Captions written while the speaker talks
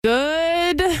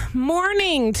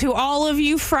morning to all of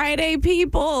you Friday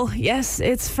people. Yes,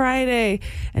 it's Friday.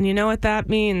 And you know what that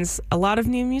means? A lot of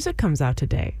new music comes out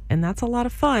today, and that's a lot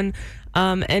of fun.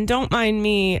 And don't mind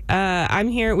me, I'm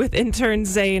here with intern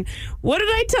Zane. What did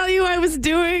I tell you I was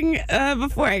doing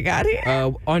before I got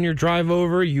here? On your drive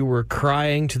over, you were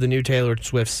crying to the new Taylor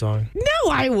Swift song.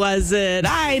 No, I wasn't.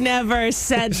 I never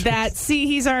said that. See,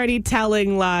 he's already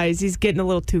telling lies. He's getting a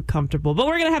little too comfortable. But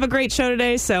we're going to have a great show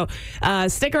today, so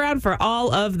stick around for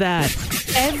all of that.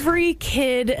 Every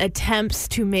kid attempts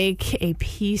to make a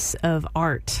piece of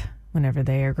art whenever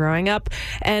they are growing up.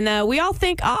 And we all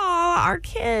think, oh, our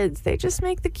kids, they just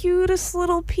make the cutest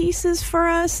little pieces for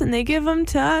us and they give them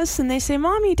to us and they say,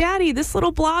 Mommy, Daddy, this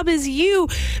little blob is you.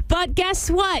 But guess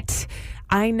what?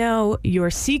 I know your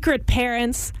secret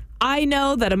parents. I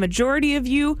know that a majority of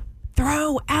you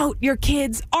throw out your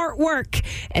kids' artwork.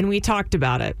 And we talked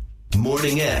about it.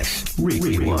 Morning X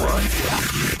Rewind.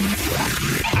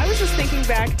 I was just thinking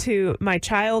back to my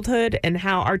childhood and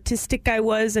how artistic I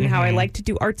was and how I like to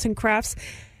do arts and crafts.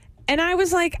 And I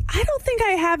was like, I don't think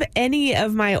I have any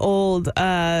of my old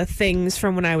things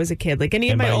from when I was a kid. Like any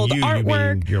of my old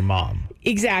artwork. You mean your mom.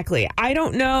 Exactly. I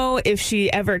don't know if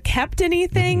she ever kept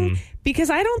anything because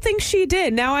I don't think she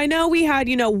did. Now, I know we had,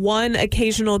 one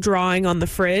occasional drawing on the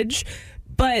fridge.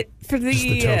 But for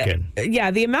the token.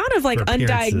 The amount of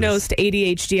undiagnosed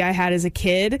ADHD I had as a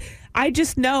kid, I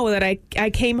just know that I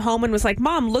came home and was like,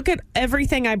 Mom, look at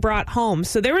everything I brought home.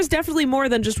 So there was definitely more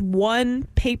than just one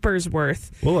paper's worth.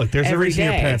 Well, look, there's a reason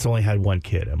day. Your parents only had one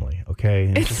kid, Emily,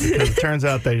 okay? And just because it turns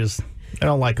out I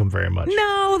don't like them very much.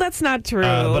 No, that's not true.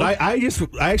 But I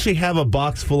actually have a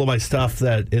box full of my stuff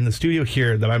that in the studio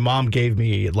here that my mom gave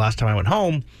me last time I went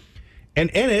home. And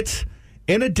in it,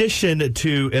 in addition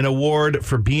to an award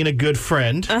for being a good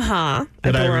friend that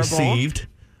I received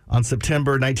on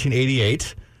September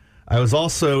 1988, I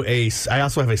also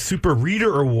have a Super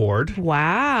Reader Award.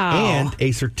 Wow. And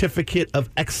a Certificate of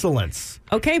Excellence.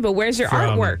 Okay, but where's your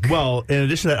artwork? Well, in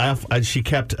addition to that, she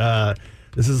kept,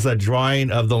 this is a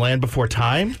drawing of the Land Before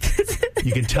Time.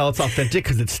 You can tell it's authentic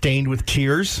because it's stained with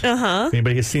tears. If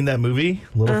anybody has seen that movie,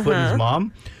 Littlefoot and his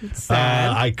mom. It's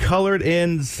sad. I colored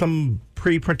in some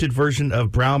pre-printed version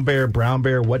of Brown Bear,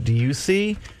 What Do You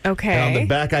See? Okay. And on the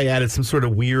back, I added some sort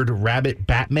of weird rabbit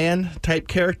Batman type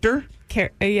character.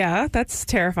 Yeah, that's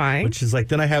terrifying. Which is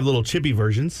then I have little chibi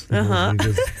versions.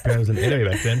 Because I was an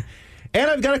anime back then. And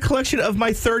I've got a collection of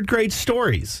my third grade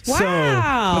stories. Wow. So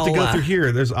I'm about to go through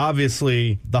here. There's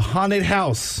obviously The Haunted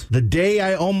House, The Day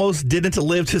I Almost Didn't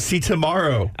Live to See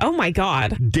Tomorrow. Oh, my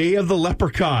God. Day of the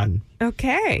Leprechaun.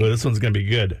 Okay. Oh, this one's going to be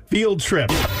good. Field Trip.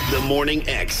 The Morning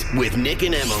X with Nick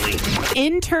and Emily.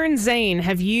 Intern Zane,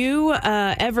 have you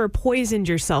ever poisoned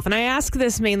yourself? And I ask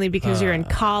this mainly because you're in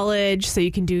college, so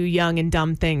you can do young and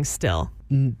dumb things still.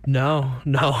 No,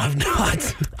 I've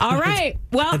not. All right.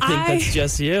 Well, I think that's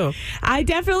just you. I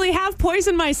definitely have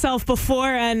poisoned myself before,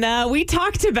 and we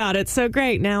talked about it. So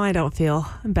great. Now I don't feel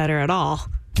better at all.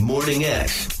 Morning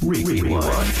X Rewind.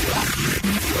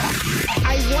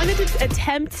 I wanted to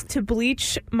attempt to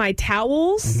bleach my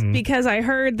towels because I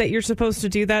heard that you're supposed to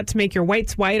do that to make your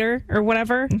whites whiter or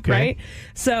whatever, right?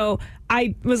 So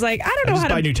I was like, I don't know how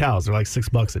to buy new towels. They're like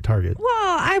 $6 at Target.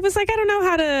 Well, I was like, I don't know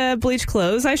how to bleach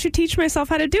clothes. I should teach myself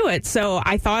how to do it. So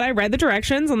I thought I read the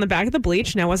directions on the back of the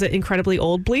bleach. Now, was it incredibly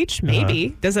old bleach?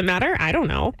 Maybe. Does it matter? I don't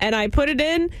know. And I put it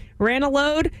in, ran a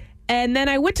load, and then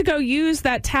I went to go use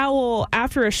that towel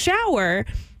after a shower.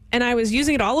 And I was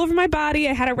using it all over my body.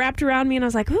 I had it wrapped around me, and I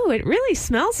was like, ooh, it really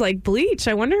smells like bleach.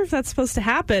 I wonder if that's supposed to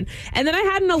happen. And then I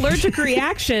had an allergic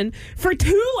reaction for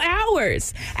 2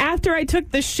 hours after I took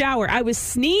the shower. I was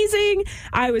sneezing.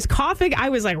 I was coughing. I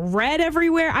was red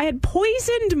everywhere. I had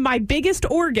poisoned my biggest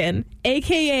organ,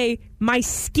 a.k.a. my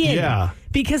skin,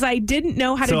 because I didn't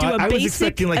know how to do a basic adult I was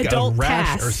expecting a rash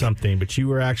task or something, but you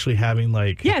were actually having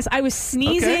Yes, I was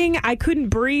sneezing. I couldn't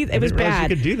breathe. It was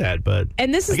bad. You could do that, but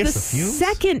and this is the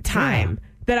second time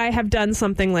that I have done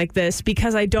something like this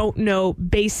because I don't know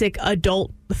basic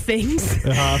adult things.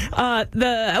 When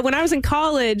I was in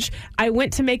college, I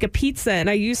went to make a pizza and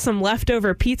I used some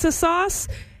leftover pizza sauce.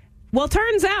 Well,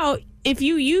 turns out if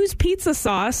you use pizza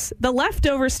sauce, the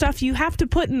leftover stuff you have to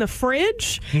put in the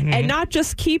fridge and not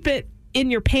just keep it in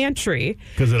your pantry.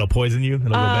 Because it'll poison you? It'll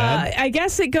go bad? I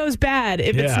guess it goes bad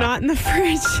if it's not in the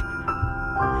fridge.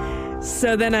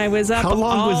 So then I was up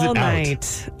all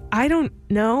night. I don't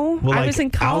know. Well, I was in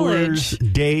college. Hours,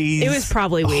 days. It was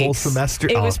probably weeks. A whole semester.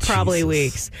 It was probably Jesus.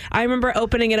 weeks. I remember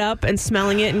opening it up and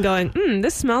smelling it and going,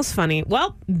 this smells funny.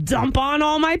 Well, dump on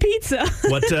all my pizza.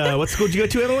 What school did you go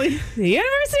to, Emily? The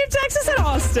University of Texas at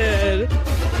Austin.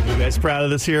 You guys proud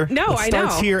of this here? No, what I know.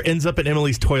 starts here ends up in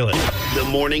Emily's toilet. The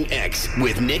Morning X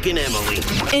with Nick and Emily.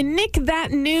 In Nick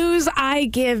That News, I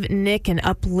give Nick an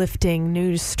uplifting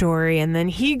news story, and then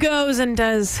he goes and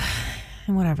does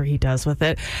whatever he does with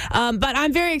it. But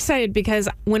I'm very excited because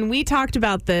when we talked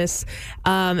about this,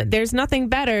 there's nothing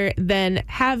better than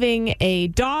having a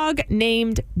dog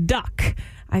named Duck.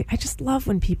 I just love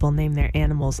when people name their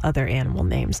animals other animal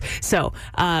names. So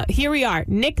here we are.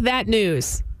 Nick That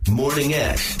News. Morning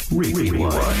X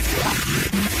Rewind.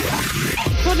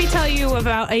 Let me tell you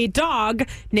about a dog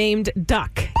named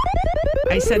Duck.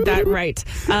 I said that right.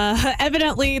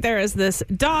 Evidently, there is this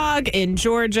dog in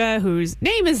Georgia whose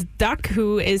name is Duck,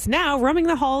 who is now roaming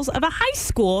the halls of a high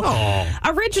school.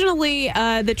 Aww. Originally,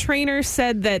 the trainer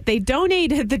said that they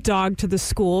donated the dog to the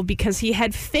school because he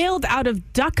had failed out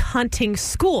of duck hunting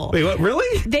school. Wait, what?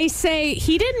 Really? They say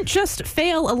he didn't just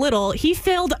fail a little, he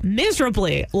failed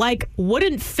miserably, like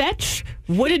wouldn't fetch,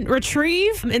 wouldn't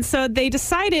retrieve. And so they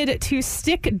decided to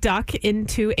stick Duck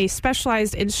into a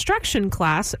specialized instruction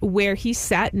class where he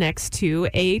sat next to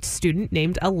a student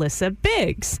named Alyssa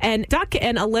Biggs. And Duck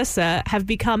and Alyssa have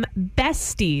become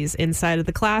besties inside of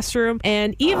the classroom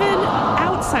and even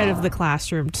outside of the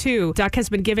classroom, too. Duck has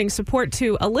been giving support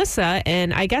to Alyssa,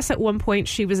 and I guess at one point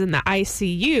she was in the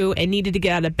ICU and needed to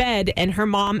get out of bed, and her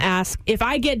mom asked, "If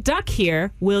I get Duck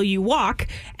here, will you walk?"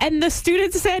 And the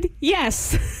student said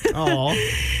yes. Oh,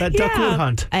 that duck would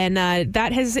hunt. And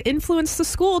that has influenced the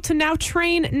school to now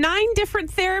train 9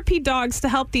 different therapy dogs to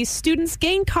help these students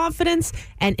gain confidence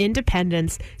and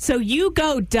independence. So you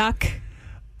go, Duck.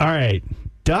 All right,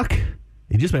 Duck.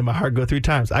 You just made my heart go 3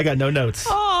 times. I got no notes.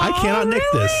 I cannot nick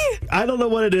this. I don't know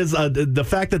what it is. The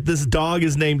fact that this dog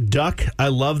is named Duck, I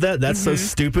love that. That's so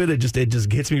stupid. It just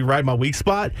gets me right in my weak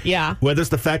spot. Yeah. Whether it's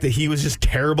the fact that he was just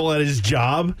terrible at his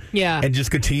job. Yeah. And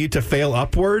just continued to fail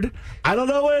upward. I don't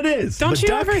know what it is. Don't but you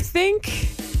Duck, ever think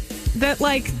that,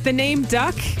 like, the name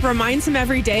Duck reminds him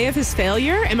every day of his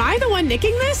failure? Am I the one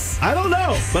nicking this? I don't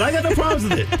know, but I got no problems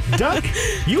with it. Duck,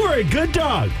 you are a good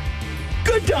dog.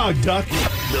 Good dog, Duck.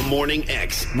 The Morning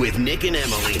X with Nick and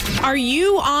Emily. Are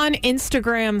you on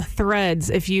Instagram Threads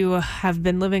if you have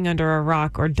been living under a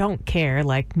rock or don't care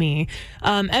like me?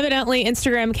 Evidently,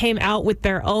 Instagram came out with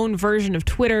their own version of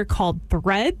Twitter called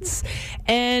Threads.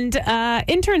 And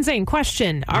intern Zane,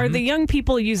 question, are the young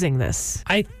people using this?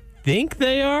 I think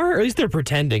they are, or at least they're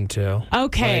pretending to.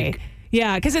 Okay.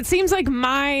 Yeah, because it seems like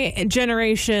my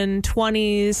generation,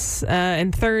 20s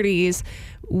and 30s,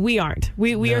 we aren't.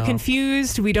 We are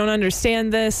confused. We don't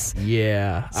understand this.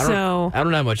 Yeah. I So-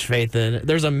 don't have much faith in it.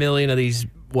 There's a million of these,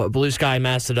 Blue Sky,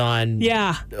 Mastodon,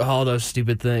 Yeah. all those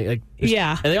stupid things. Like,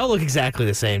 Yeah. And they all look exactly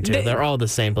the same, too. They're all the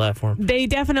same platform. They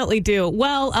definitely do.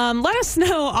 Well, let us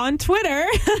know on Twitter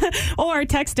or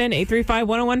text in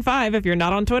 835-1015 if you're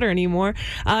not on Twitter anymore.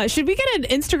 Should we get an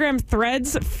Instagram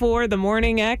Threads for the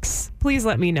Morning X? Please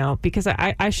let me know because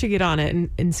I should get on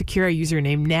it and secure a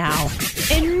username now.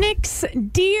 In Nick's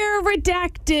Dear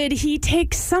Redacted, he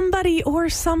takes somebody or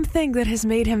something that has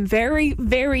made him very,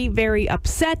 very, very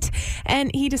upset,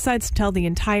 and he decides to tell the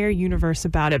entire universe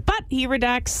about it. But he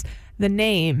redacts the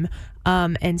name,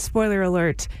 and spoiler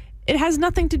alert, it has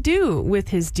nothing to do with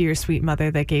his dear sweet mother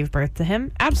that gave birth to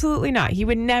him. Absolutely not. He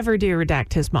would never dear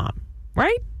redact his mom,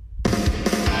 right?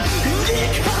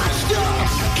 Nick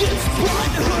Hotstuff gets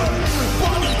butthurt,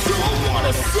 but he don't want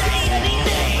to say any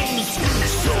names.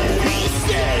 So he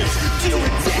says, "Dear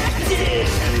Redacted,"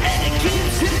 and it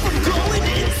keeps him from going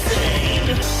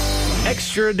insane.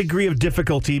 Extra degree of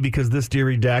difficulty because this Dear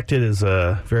Redacted is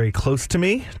very close to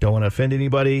me. Don't want to offend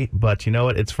anybody, but you know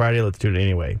what? It's Friday. Let's do it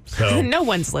anyway. So, No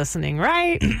one's listening,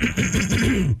 right?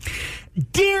 Dear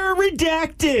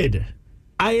Redacted,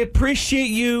 I appreciate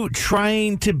you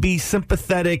trying to be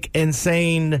sympathetic and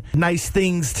saying nice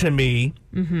things to me,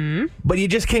 but you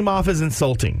just came off as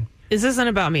insulting. This isn't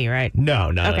about me, right?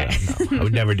 No. Okay. I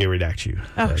would never deredact you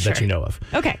sure. that you know of.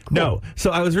 Okay, cool. No.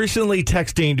 So I was recently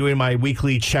texting, doing my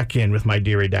weekly check-in with my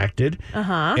Dear Redacted.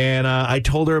 And I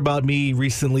told her about me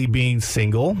recently being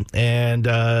single, and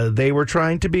they were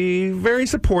trying to be very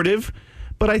supportive,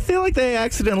 but I feel like they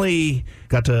accidentally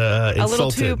got to A little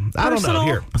insulted. too I don't know. personal?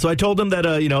 Here. So I told them that,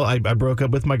 I broke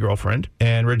up with my girlfriend,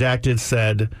 and Redacted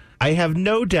said, "I have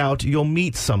no doubt you'll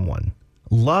meet someone.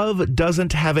 Love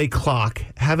doesn't have a clock.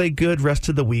 Have a good rest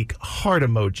of the week. Heart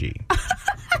emoji."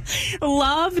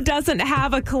 Love doesn't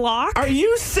have a clock. Are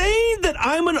you saying that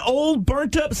I'm an old,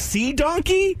 burnt-up sea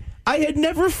donkey? I had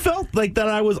never felt like that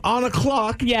I was on a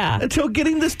clock until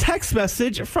getting this text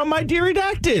message from my Dear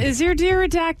Redacted. Is your Dear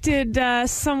Redacted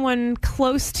someone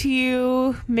close to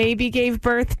you, maybe gave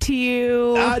birth to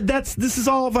you? This is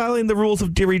all violating the rules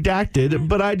of Dear Redacted,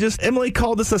 but Emily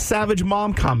called this a savage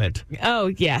mom comment. Oh,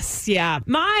 yes, yeah.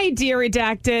 My Dear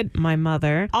Redacted, my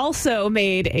mother, also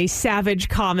made a savage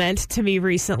comment to me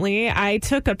recently. I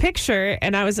took a picture,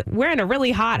 and I was wearing a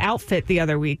really hot outfit the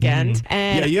other weekend.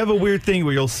 And yeah, you have a weird thing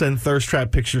where you'll send thirst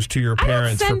trap pictures to your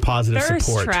parents for positive thirst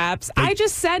support. Traps. I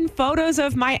just send photos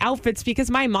of my outfits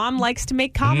because my mom likes to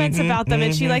make comments about them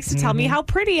and she likes to tell me how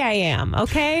pretty I am,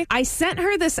 okay? I sent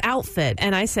her this outfit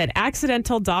and I said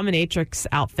accidental dominatrix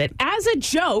outfit as a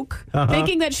joke,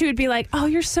 thinking that she would be like, oh,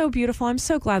 you're so beautiful. I'm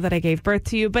so glad that I gave birth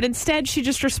to you. But instead she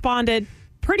just responded,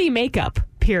 pretty makeup,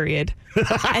 period. And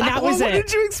that was What it.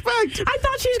 did you expect? I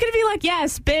thought she was going to be like,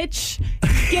 yes, bitch,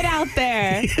 get out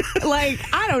there. Like,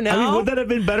 I don't know. I mean, would that have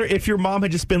been better if your mom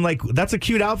had just been like, that's a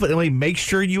cute outfit, Emily, make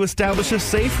sure you establish a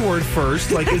safe word first?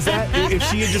 Like, is that, if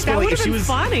she had just been That like, would've been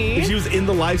funny. if she was in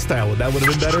the lifestyle, that would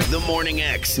have been better? The Morning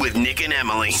X with Nick and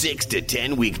Emily. 6 to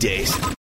 10 weekdays.